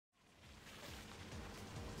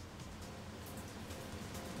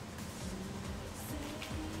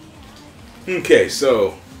Okay,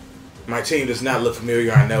 so my team does not look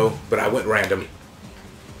familiar, I know, but I went random.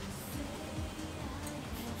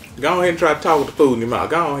 Go ahead and try to talk with the food in your mouth.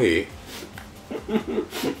 Go ahead.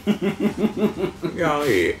 Go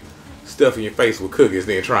ahead. Stuffing your face with cookies,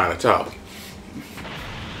 then trying to talk.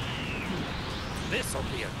 This'll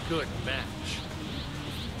be a good match.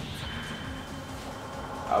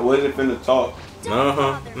 I wasn't finna talk.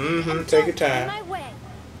 Take your time.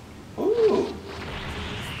 Ooh.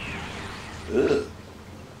 Ugh.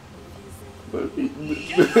 But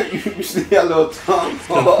you see that little tongue?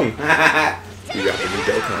 You got the new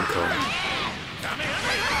Dokkan card.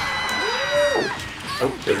 Oh,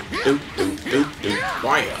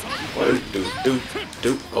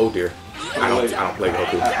 oh dear. I don't play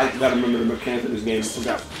Goku. I gotta remember the mechanics of this game. I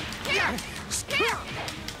forgot.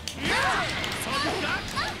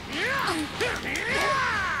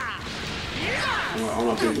 I don't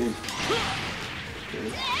know if it is. Okay.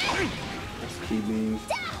 That's key beans.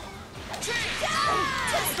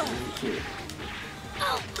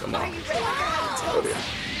 Come on. Oh dear.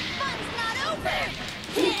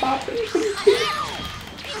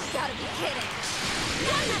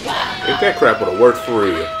 If that crap would have worked for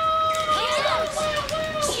real.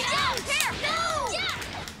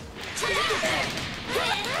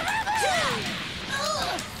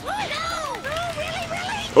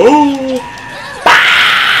 Oh!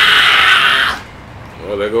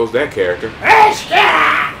 Well, there goes that character.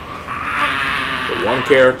 The one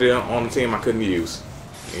character on the team I couldn't use.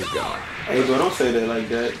 He's gone. Hey, bro, don't say that like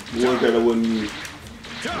that. The one character I wouldn't use.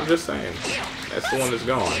 I'm just saying. That's the one that's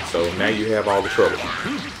gone. So now you have all the trouble.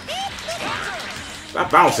 Stop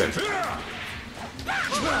bouncing.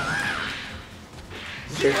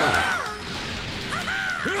 Okay, fine.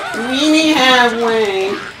 We need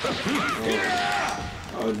halfway.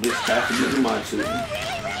 Oh, this has to be my two.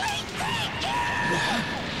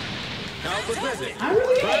 I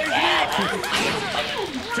really like that.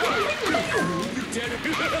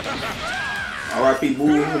 R.I.P.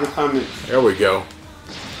 Boo in the comments. There we go.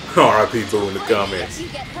 R.I.P. Boo in the comments.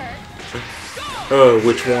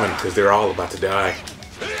 Which one? Because they're all about to die.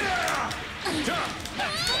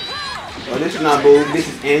 Oh, this is not Boo. This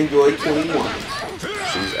is Android 21.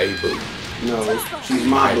 She's a Boo. No, she's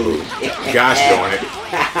my Boo. Gosh darn it.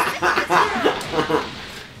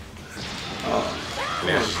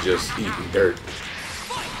 Now she's just eating dirt.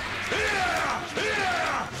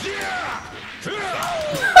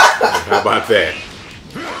 How about that?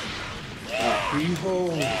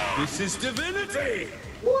 Behold, this is divinity.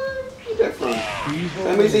 Where's that from?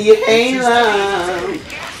 Let me see your halo.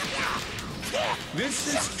 This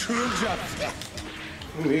is true justice.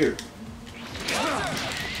 I'm here.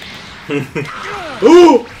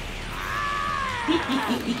 Ooh!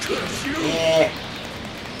 Yeah.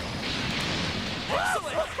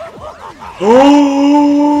 Oh!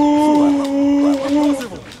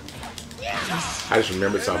 I just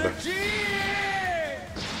remembered something.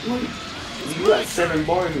 You got 7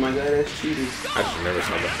 bars, my guy. That's cheating. I just remembered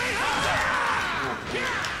something.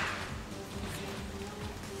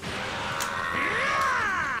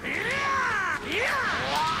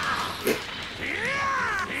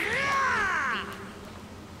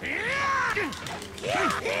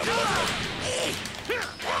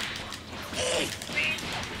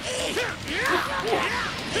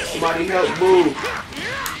 Somebody help Boo.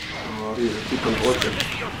 Oh, he's a keep on orchard.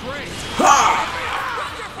 Ha!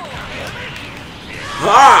 Ha!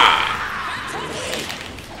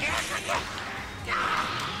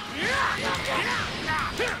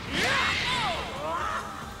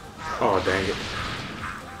 Oh, dang it.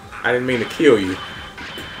 I didn't mean to kill you.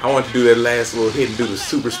 I wanted to do that last little hit and do the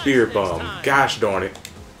super spirit bomb. Gosh darn it.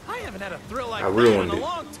 I haven't had a thrill like I ruined that in it. a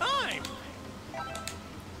long time.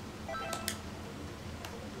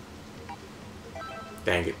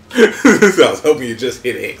 Dang it. So I was hoping you just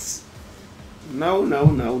hit X. No.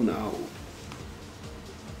 Select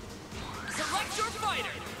your fighter.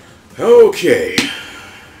 Okay.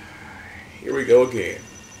 Here we go again.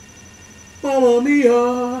 Mamma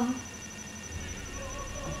mia.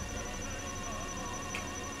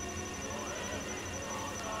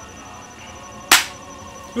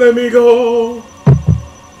 Let me go.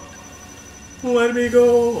 Let me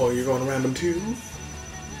go. Oh, you're going random too?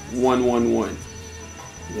 1, 1, 1.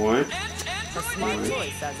 1. A smart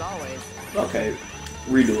choice, as always. Okay.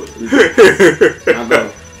 Redo it. Now go.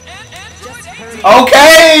 Just hurry.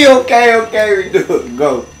 Okay. Redo it.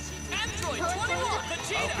 Go.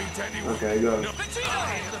 Okay, go.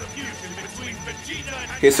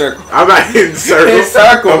 Hit circle. I'm not hitting circle. Hit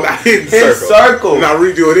circle. I'm not hitting Hit circle. circle. I'm not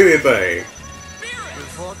redoing anything.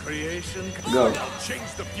 creation. Go. I'll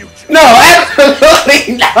change the future. No,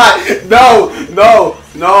 absolutely not. No,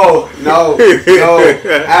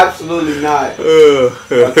 absolutely not.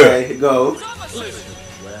 Okay, go.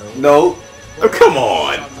 No. Oh, come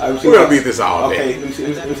on. We're gonna beat this all day. Okay, let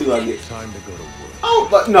me see what I get. Time to go to work. Oh,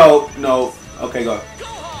 but no. Okay, go.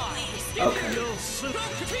 Okay.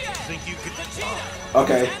 Think you could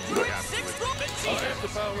Okay. I have the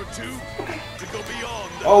power to go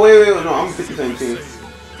beyond. Oh, wait, no, I'm 50 same team.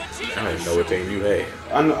 I didn't know what team you had.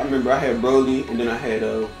 I remember I had Broly, and then I had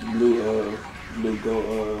Blue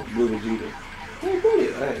Vegeta. Hey,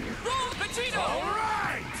 Broly, I had him. All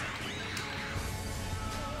right.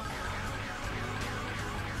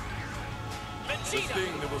 The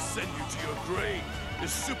thing that will send you to your grave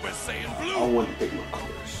is Super Saiyan Blue. I want to pick my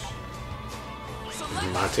colors.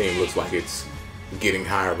 My team looks like it's getting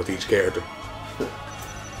higher with each character.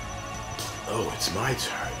 Oh, it's my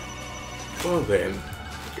turn. Well then,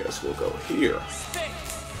 I guess we'll go here.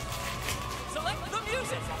 Select the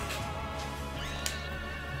music.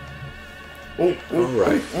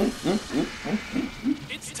 Alright.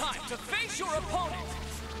 It's time to face your opponent.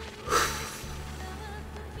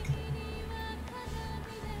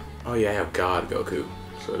 Oh yeah, I have God Goku,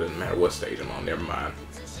 so it doesn't matter what stage I'm on, never mind.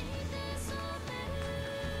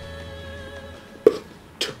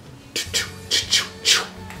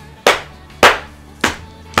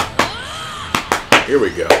 Here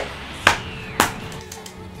we go.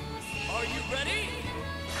 Are you ready?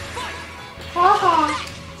 Fight!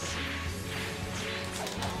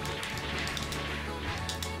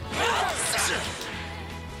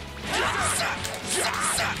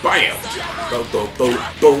 Bam! Boom, boom, boom,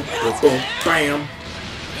 boom, boom, boom, bam!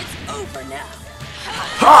 It's over now.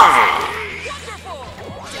 Ha! Wonderful!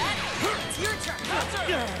 It's your turn.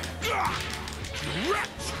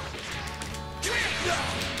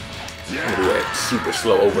 I'm gonna do that super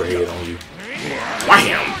slow overhead on you.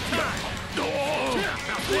 Wham!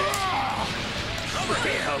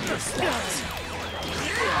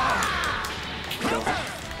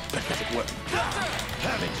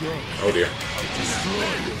 Oh dear.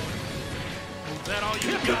 Is that all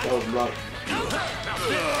you That was blocked.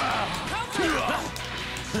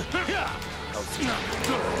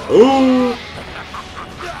 Ooh!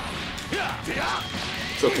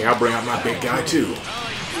 It's okay, I'll bring out my big guy too.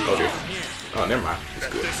 Oh dear. Oh, never mind. It's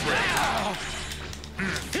good.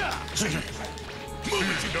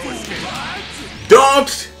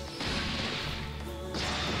 Don't!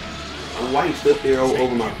 Why you stood there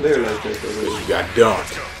over my player like that? You got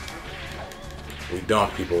dunked. We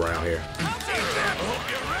dunk people around here.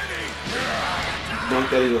 Dunk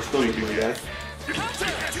that in your stomach, my guy.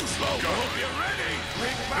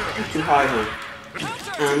 Too high, huh?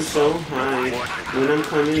 I'm so high when I'm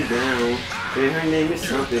coming down. And her name is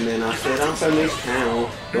something, and I said I'm from this town,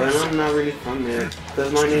 but I'm not really from there,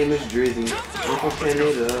 cause my name is Drizzy. I'm from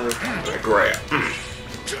Canada. Grab. I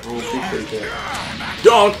don't appreciate that.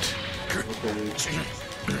 Dunked! Okay.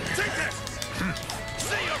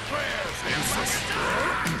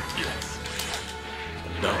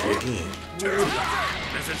 Dunk it again.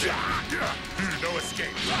 No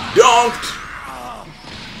escape. Dunked!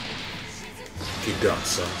 Keep dunked,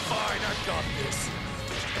 son. Fine, I got this.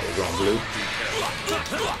 Oh, we're going blue.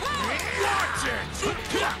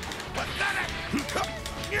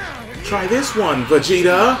 Try this one,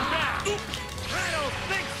 Vegeta. I don't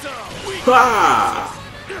think so. Ha!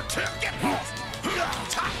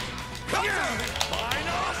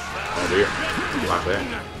 Oh dear. Block that.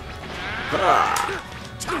 Ha!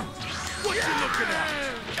 What you looking at?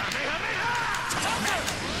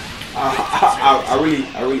 I really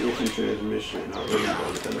want some transmission. I really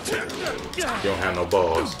don't teleport. You don't have no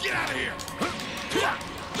balls. Get out of here.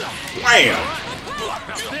 Wham!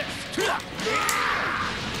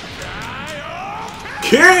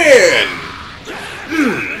 Ken!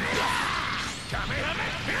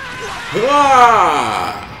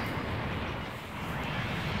 Ah!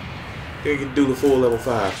 Didn't do the full level 5.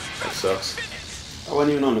 That sucks. I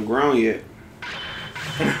wasn't even on the ground yet.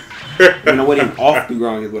 I wasn't off the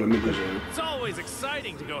ground yet, but I meant to say. It's always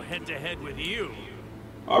exciting to go head to head with you.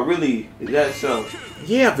 Oh, really? Is that so?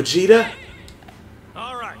 Yeah, Vegeta.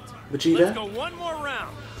 All right. Vegeta. Let's go one more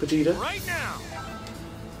round. Vegeta. Right now.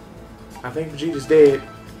 I think Vegeta's dead.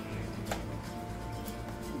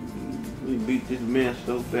 We beat this man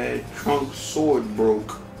so bad. Trunk's sword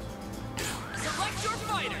broke. Select your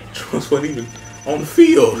fighter. Trunks wasn't even on the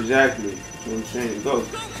field. Exactly. That's what I'm saying. Go.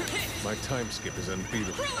 My time skip is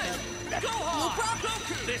unbeatable.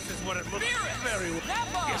 This is what it looks very well.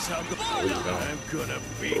 Guess I'm gonna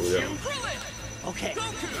beat you. Okay.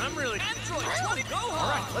 I'm really. All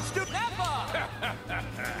right, let's do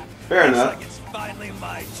Fair enough. It's finally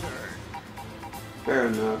my turn. Fair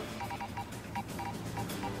enough.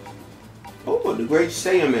 Oh, the Great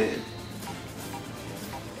Saiyaman.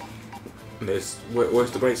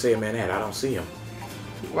 Where's the Great Saiyaman at? I don't see him.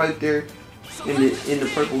 Right there in the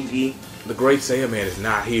purple gi. The Great Saiyaman is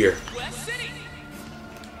not here.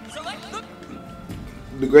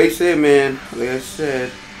 The Great Saiyaman, like I said.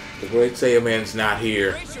 The Great Saiyaman's not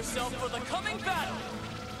here.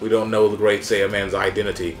 We don't know the Great Saiyaman's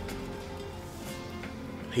identity.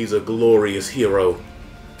 He's a glorious hero.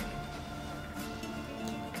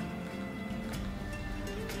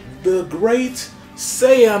 The Great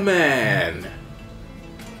Saiyaman!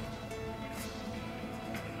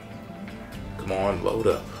 Come on, load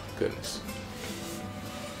up. Goodness.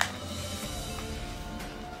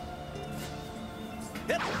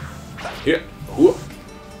 Here. Whoop.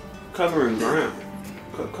 Covering ground.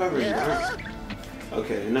 Covering ground.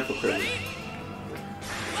 Okay, enough of credit.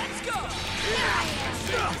 Let's go.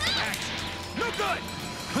 No good.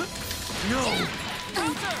 No.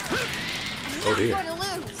 Oh dear. Going to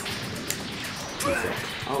lose.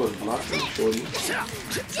 I was blocking for you.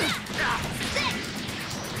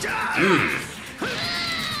 There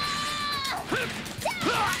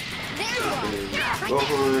you are.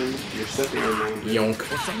 Gohan, you're second right now. Yonk.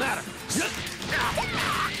 What's the matter?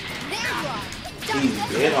 There you are. He's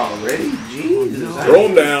dead already? Jesus. Throw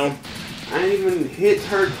him down. I didn't even hit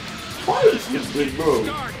her twice, this big bro.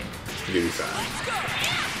 Give me time.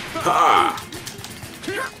 Ha!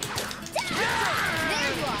 There you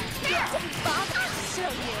are. Bob, I'll show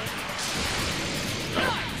you.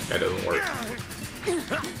 That doesn't work.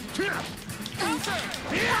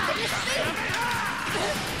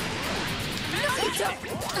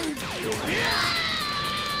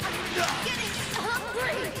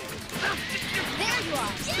 Hungry. There you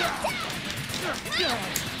are.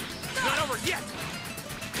 Not over yet.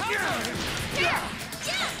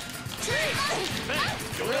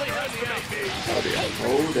 You really underestimate me.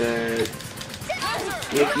 Hold that.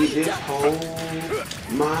 If you just hold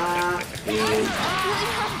my hand.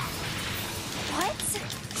 What?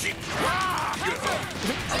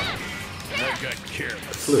 I got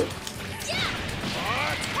careless. Flip.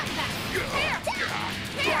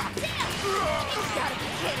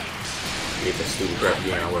 Get that stupid crap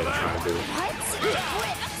again. I wasn't trying to do it. What? Quit.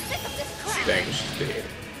 I'm sick of this crap. Dang, she's dead.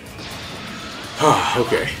 Ah,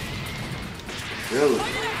 okay. Really?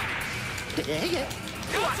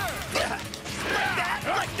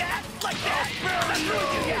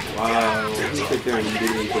 Wow. You sit there and you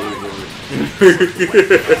didn't even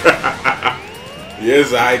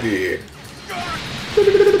Yes, I did.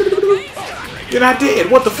 And I did.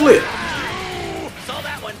 What the flip?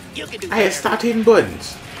 I had stopped hitting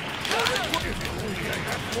buttons.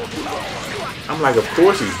 I'm like, of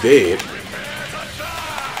course he's dead.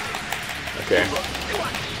 Okay.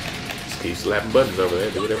 Just keep slapping buttons over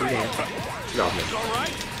there. Do whatever you want. Get off me.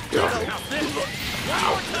 Get off me.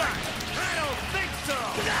 Ow.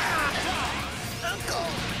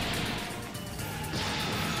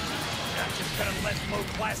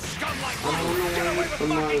 I don't wait for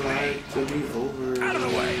my life to be over. Out of the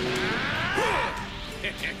way.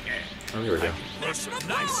 Oh, here we go. There's some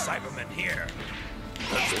nice Cybermen here.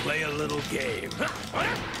 Let's play a little game.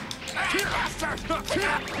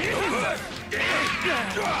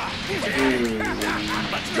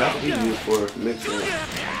 That'll be you for mixer.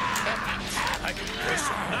 There's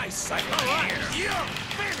some nice Cybermen here.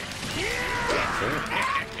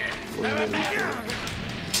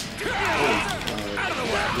 Out of the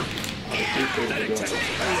way.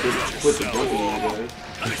 Quit the bunking guy.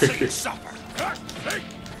 Let me see you suffer. Bring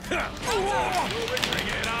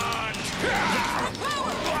it on.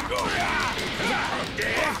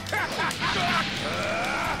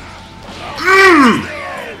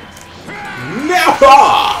 Never!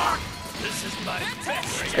 This is my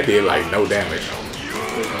best. That did like no damage.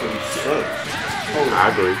 I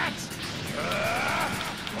agree.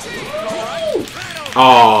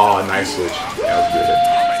 Oh, nice switch. That was good.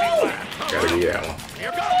 Gotta give you that one.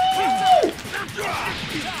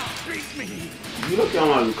 You look down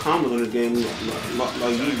on the comments on this game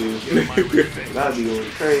like you do. That'd be going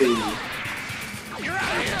crazy. You're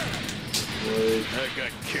out of here. I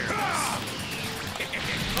got careless.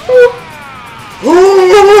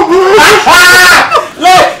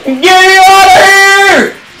 Look! Get him out of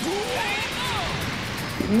here!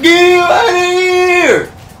 Get him out of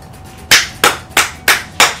here!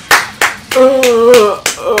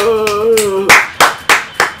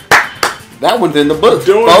 That one's in the book.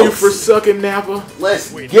 Darn you for sucking, Nappa.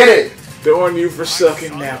 Let's get it. Darn you for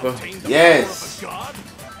sucking, Nappa. Yes.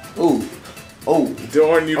 Ooh. Oh.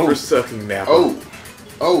 Darn you for sucking, Nappa. Oh.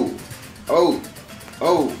 Oh, oh,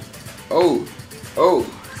 oh, oh, oh,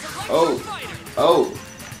 oh, oh,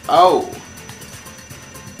 oh.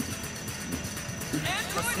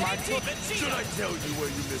 Should I tell you where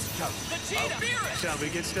you miscalculated? Shall we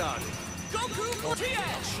get started? I'll show you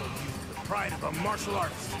the pride of a martial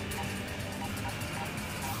artist.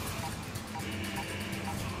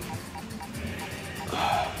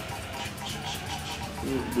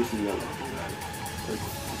 Do some yellow.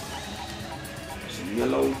 Some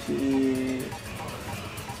yellow tea.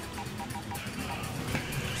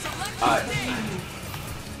 Alright.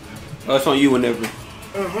 Oh, it's on you whenever.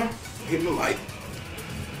 Hitting the light.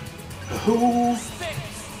 Who?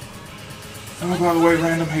 Oh, by the way,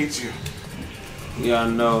 Random hates you. Yeah, I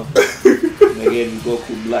know. They gave me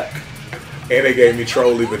Goku Black. And they gave me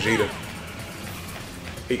Trolly Vegeta.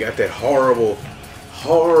 He got that horrible,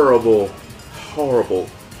 horrible, horrible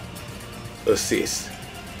assist.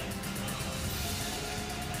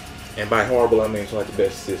 And by horrible, I mean it's like the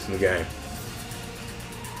best assist in the game.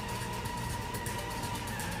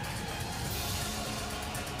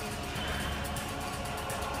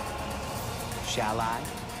 Shall I?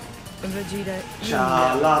 Vegeta,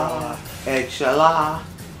 Shala, Exhala.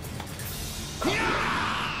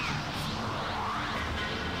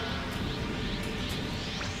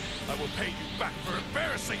 I will pay you back for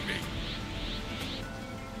embarrassing me.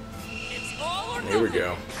 It's all or Here we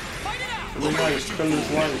go. fight it out. I'm gonna spend this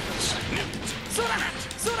one.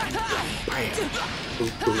 Bam.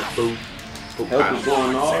 Boop, boop, boop. Boop, Help pow. is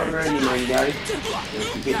going already, my guy.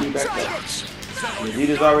 You get me back up.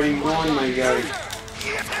 Vegeta's already going, my guy.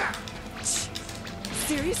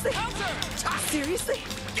 seriously? Seriously?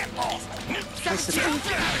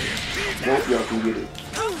 Both y'all can get it.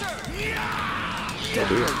 Don't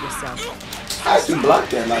hurt yourself. I actually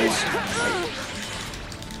blocked that, like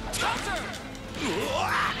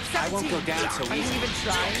I won't go down so Are you easy. even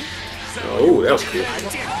trying? Oh, that was cool.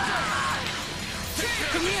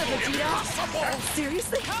 Come here, Vegeta.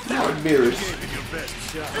 Seriously? Lord Beerus.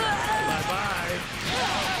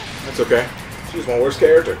 That's okay. She's my worst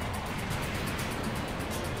character.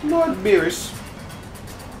 Lord Beerus.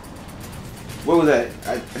 What was that?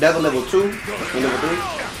 That's a level 2? And level 3?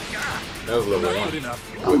 That was level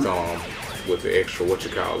 1. With the extra, what you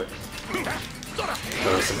call it?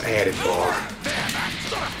 Some added bar.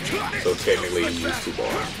 So technically you use 2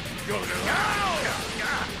 bars.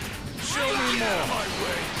 Show me more. My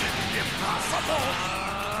way. Impossible.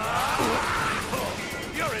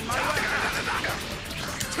 You're in my way.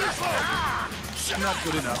 Not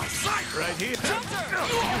good enough. Right here. You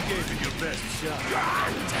gave it your best shot.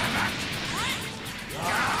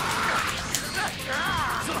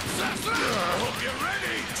 Hope you're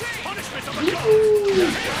ready. Punishment of a god.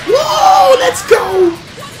 Whoa, let's go!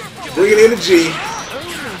 Bring it in the G.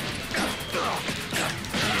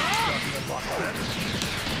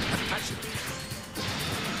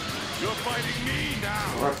 You're fighting me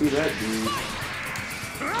now. RP that dude.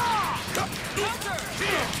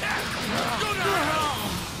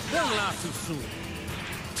 Don't laugh too soon.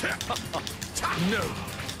 No.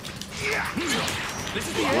 This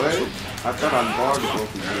is the end. What? I thought I barred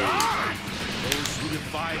both of you. Those who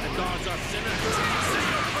defy the gods are sinners.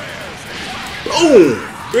 Boom!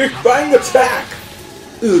 Big bang attack!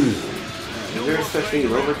 Ooh. Is there such thing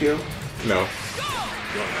as overkill? No.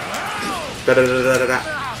 Da da da da da da.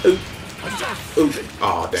 Ooh. Ooh.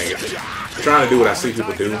 Oh, dang it. I'm trying to do what I see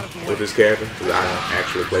people do with this character, because I don't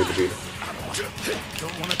actually play Vegeta.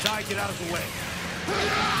 Don't want to die, get out of the way.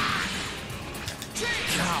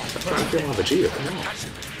 I'm trying to kill my Vegeta, come on.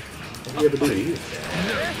 What do you ever do to you?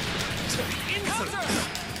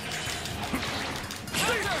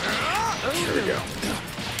 There we go.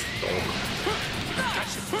 Boom.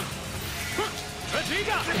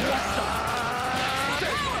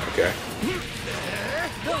 Okay.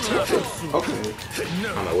 Okay.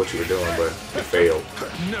 I don't know what you were doing, but it failed.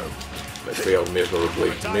 It failed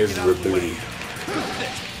miserably. Miserably.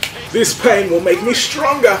 This pain will make me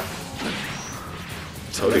stronger!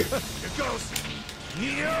 Told you.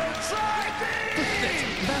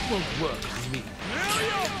 That won't work for me.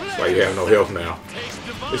 That's why you have no health now.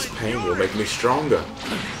 This pain will make me stronger.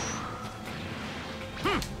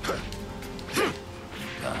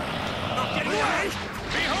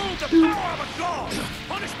 Behold the power of a god!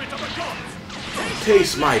 Punishment of a god!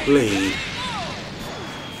 Taste my blade.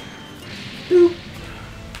 Doop.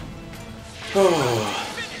 Oh.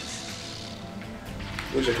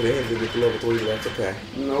 Wish I could have ended with level 3, but that's okay.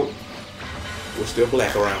 Nope. We're still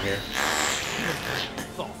black around here.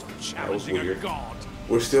 Thought of That was challenging a weird. god.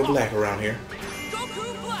 We're still black around here.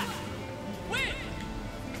 Goku Black. Win.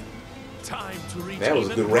 Time to reach That was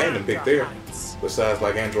a even good random pick there. heights. Besides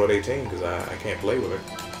like Android 18, because I can't play with it.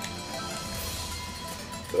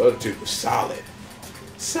 The other two were solid.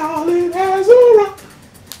 Solid as a rock.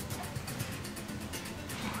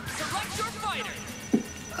 Select your fighter.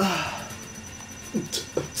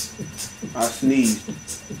 I sneezed.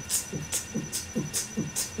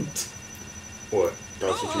 What?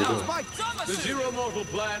 That's what you were doing. The Zero Mortal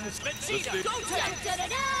plan is Vegeta, go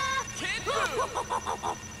Kid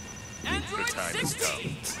Buu. Android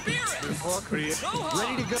 16. Spirit. Gohan.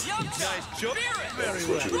 ready to go. Yamcha. Nice job. Spirit. Very That's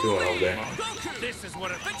well. what you were doing over there. Goku. This is what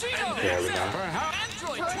it Vegeta. Carry now.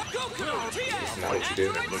 Android. Goku. TS. Not what you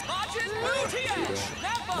did. Majin Buu. TS.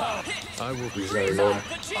 Nappa. Hit. I will You be. just gonna ignore me.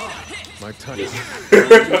 Vegeta. Hit. My touch.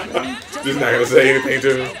 Just not gonna say anything to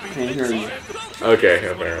me. Can't hear you. Okay,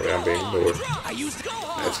 apparently I'm being ignored. I used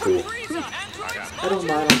Gohan. That's cool. Frieza. I don't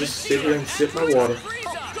mind. I'll just sit here and sip my water. Frieza.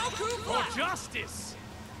 Goku. For justice.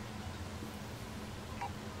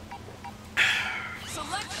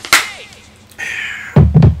 Select stage.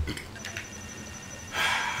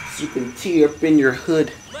 You can tee up in your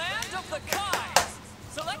hood. Land of the Kais.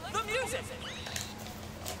 Select the music.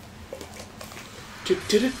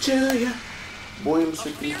 Ch-ch-ch-ch-ya. Boy, I'm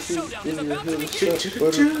sick of tee up in your hood.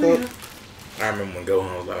 Buttercup. I remember when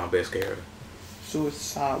Gohan was like my best character.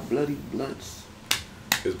 Suicide, bloody blunts.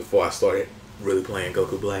 It was before I started really playing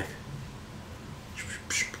Goku Black.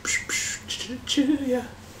 Yeah.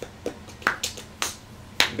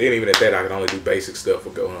 Then even at that, I could only do basic stuff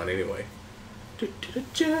with Gohan anyway.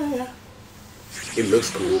 It looks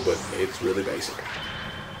cool, but it's really basic.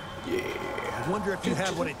 Yeah. I wonder if you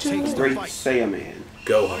have what it takes to Great fight. Saiyaman.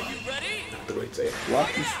 Gohan. Ready? Not the great Saiyan. Why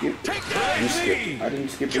you skip? You skipped. I didn't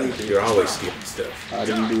skip anything. You're always skipping stuff. I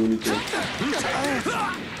didn't do anything.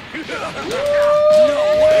 You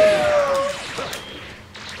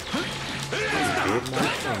did my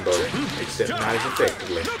combo, except not as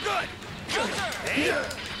effectively.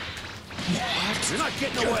 You're not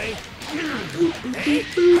getting away.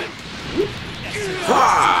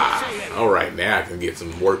 Ha! Alright, now I can get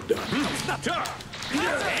some work done.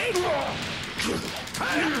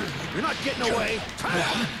 You're not getting away.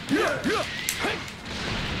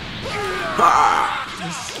 Ha!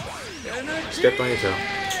 Step on your toe.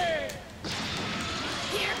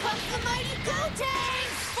 Here comes the mighty Goten!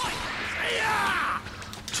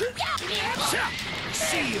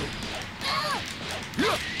 See you.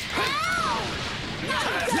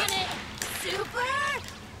 Super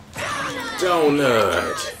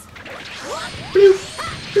Donut. Bloop,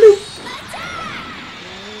 bloop.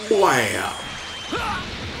 Wham.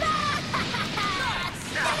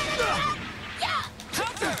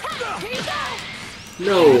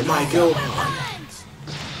 No, my Gohan.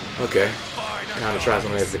 Okay. Kind of try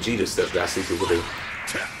some of that Vegeta stuff that I see people do.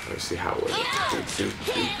 Let's see how it works. Do, do,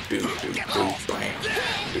 do, do, do, do, bam.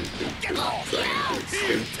 Do, do, do, bam. Do,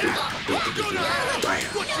 do, do, do, do, bam.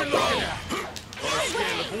 Boom.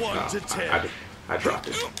 Scale of 1 to 10. I dropped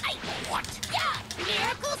it.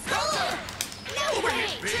 Miracle Solar! No way!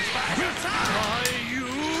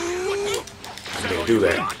 I didn't do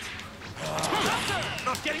that.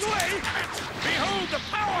 Not getting away. Behold the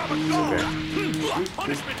power of a god. Okay.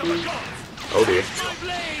 Punishment of a god. Oh dear. My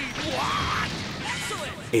blade.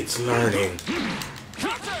 It's learning.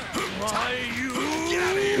 Why you?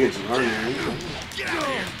 It's learning. Get out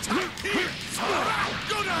here.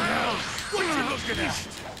 Go to hell. What you looking at?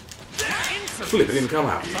 Flip, it didn't come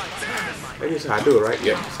out. That's how I do it, right?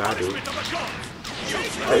 Yep, that's how I do it.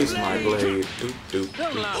 Face my blade. Doop, doop,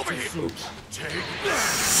 doop. Oops.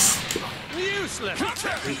 Useless.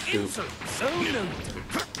 Doop. Oh no.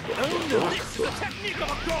 Oh no. Technique of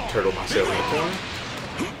a god. Turtle myself in the corner.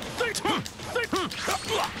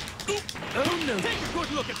 Oh no. Take a good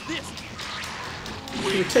look at this.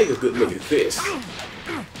 You take a good look at this.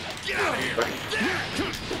 Get out of here. Bam.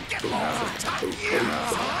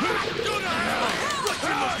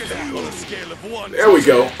 On a scale of 1 There we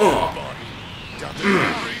go. long.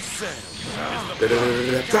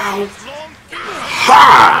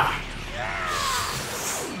 Ha!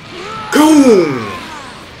 Boom!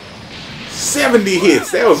 70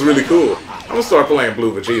 hits. That was really cool. I'm gonna start playing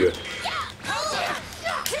Blue Vegeta.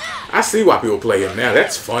 I see why people play him now.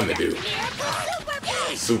 That's fun to do.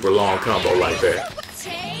 Super long combo like that.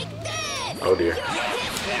 Oh dear.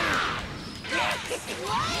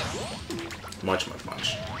 Much, much,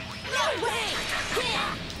 much.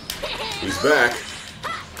 He's back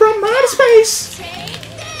from outer space.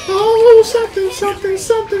 Oh, something, something,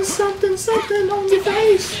 something, something, something on your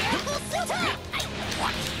face.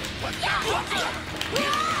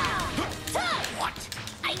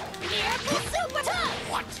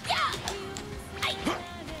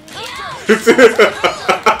 Get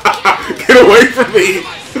away from me!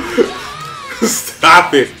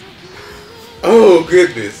 Stop it! Oh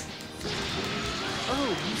goodness!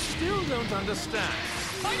 Oh, you still don't understand.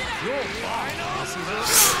 Your boss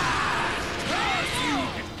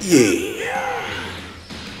is Yeah.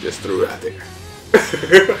 Just threw it out there. I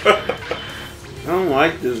don't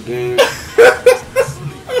like this game.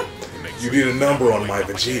 You did a number on my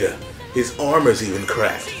Vegeta. His armor's even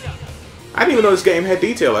cracked. I didn't even know this game had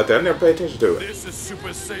detail like that. I never paid attention to it. This is Super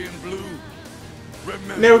Saiyan Blue.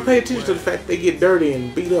 Remember Never paid attention to the fact they get dirty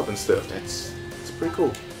and beat up and stuff. That's pretty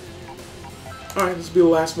cool. Alright, this will be the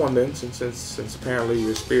last one then, since apparently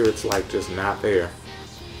your spirit's like just not there.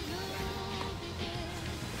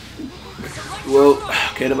 Well,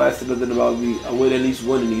 can't nobody say nothing about me. I win at least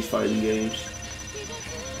one of these fighting games.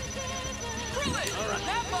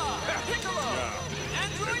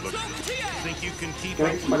 think you can keep Can I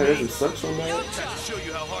up get somebody that with me? doesn't suck so bad? Show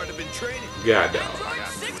you how hard I've been training. God dog.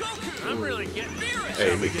 I'm really getting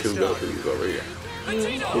Hey, me too, Goku's over here.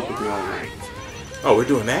 Alright. Oh, we're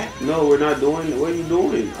doing that? No, we're not doing. What are you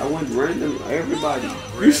doing? I went random. Everybody.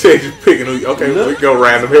 You said you're picking who. Okay, No. we can go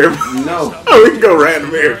random everybody. No, Oh, we can go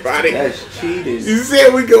random everybody. that's cheating. You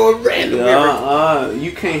said we're going random everybody.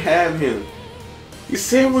 You can't have him. You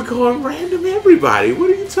said we're going random everybody.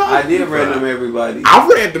 What are you talking I about? did random everybody. I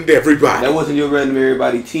randomed everybody. That wasn't your random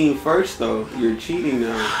everybody team first though. You're cheating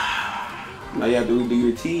now. Now you have to redo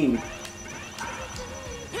your team.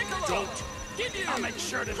 I'll make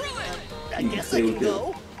sure to You can stay with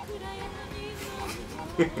them.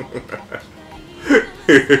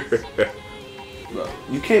 Bro,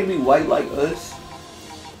 you can't be white like us.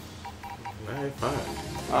 Alright,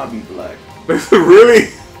 fine. I'll be black. Really?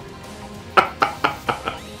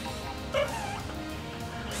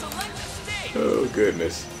 Oh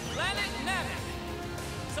goodness.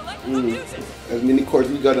 As many courts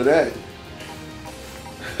we got of that.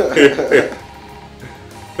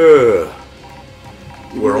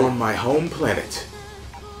 We're on my home planet.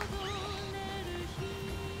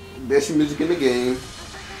 Best music in the game.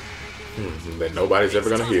 That nobody's ever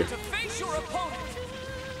gonna hear.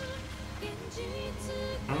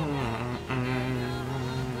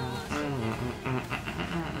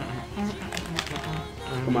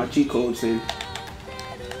 Put my cheat codes in.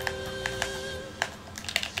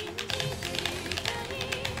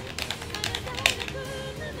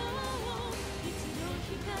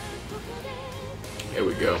 Here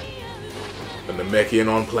we go. The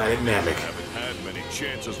Namekian on planet Namek. haven't had many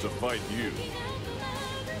chances to fight you.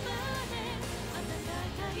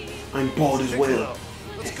 I'm bald as well.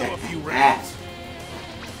 Let's go a few rounds.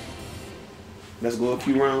 Let's go a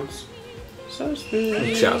few rounds. Suspect.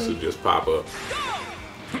 Chaosu just pop up.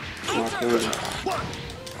 My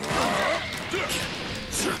turn.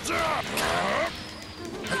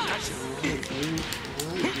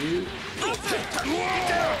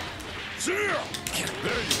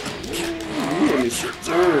 You let me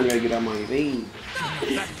turn. I gotta get out my vein.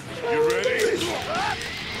 You ready?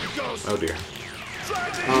 Oh dear.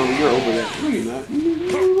 You're over that. No, you're not.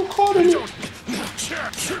 You're caught in it.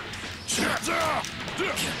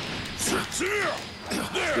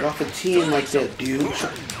 Get off a team like that, dude.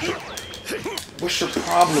 What's your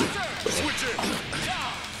problem?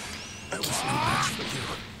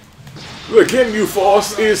 The Ginyu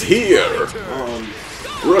Force is here.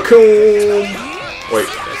 Raccoon. Wait,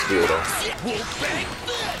 that's cool though.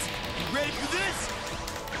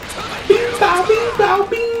 Bing, bow, bing, bow,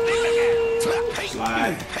 bing.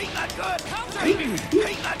 Slide.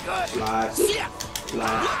 Slide. Slide.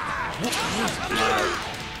 Slide.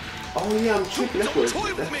 Oh yeah, I'm tripping. That's what. I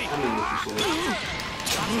mean, what you said.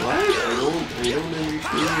 What? I don't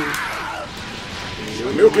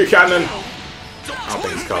understand. Milky Cannon. I don't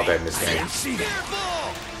think it's called that in this game.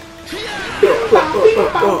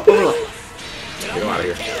 Get him out of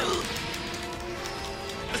here.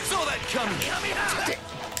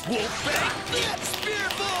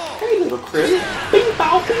 Hey, little critter. Bing,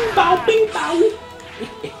 bow, bing, bow, bing, bow.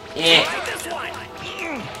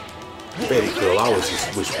 Betty Girl always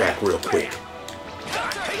just switch back real quick.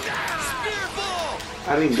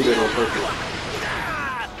 I didn't do that on purpose.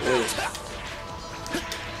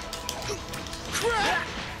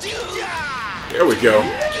 There we go.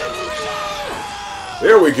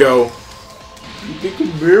 There we go. You think a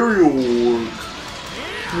burial will work?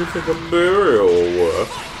 You think a burial will work?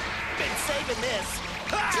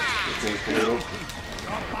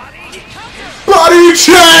 Body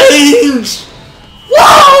change!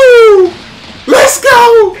 Whoa! Let's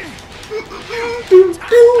go!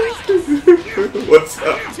 What's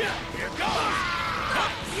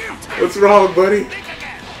What's wrong, buddy?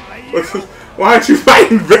 Why aren't you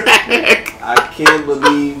fighting back? I can't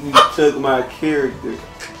believe you took my character.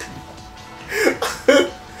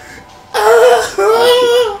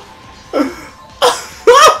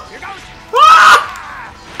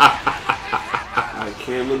 I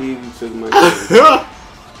can't believe you took my character.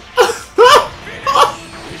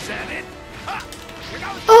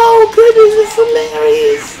 Oh goodness, it's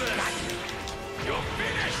hilarious. You're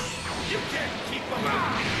finished. You can't keep up with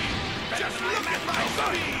me. Just look at my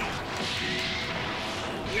body.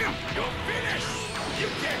 You're finished. You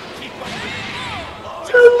can't keep up with me.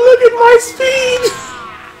 Just look at my speed.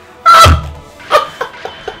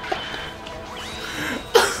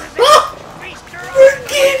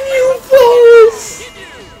 Forgive you, Forrest.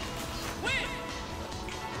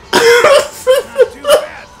 Not too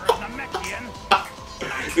bad for a Namekian.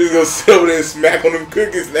 Just gonna sit over there and smack on them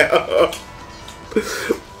cookies now.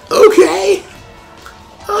 Okay.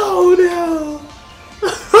 Oh no.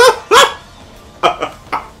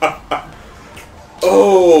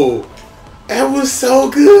 Oh, that was so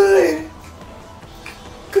good.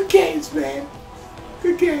 Good games, man.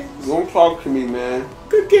 Good games. Don't talk to me, man.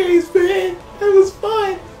 Good games, man. That was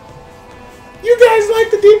fun. You guys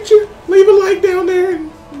liked it, didn't you? Leave a like down there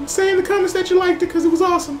and say in the comments that you liked it because it was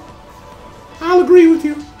awesome. I'll agree with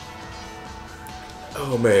you.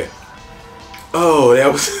 Oh, man. Oh,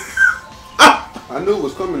 that was... I knew it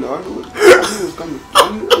was coming, though. I knew it was coming. I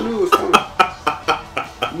knew it was coming.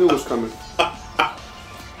 I knew it was coming.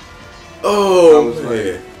 Oh, I was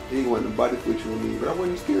man. like, he wanted to body switch with me, but I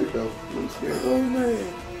wasn't scared, though. I wasn't scared. Oh,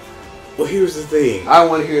 man. Well, here's the thing. I don't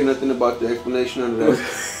want to hear nothing about the explanation of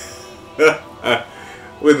that.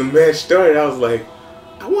 When the match started, I was like,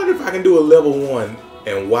 I wonder if I can do a level 1,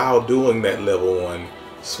 and while doing that level 1,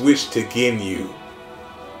 switch to Ginyu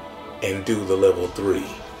and do the level 3.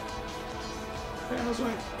 And I was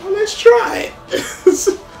like, well, let's try it.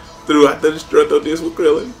 Threw out the Destructo Disc with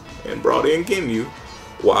Krillin and brought in Ginyu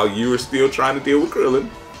while you were still trying to deal with Krillin.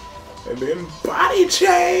 And then body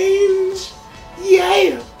change.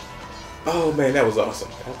 Yeah. Oh man, that was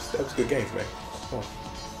awesome. That was good games, man. Oh.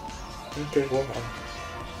 Okay, well,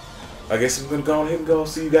 I guess I'm gonna go ahead and go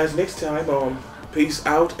see you guys next time. Peace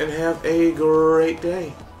out and have a great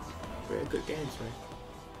day. Very good games, man.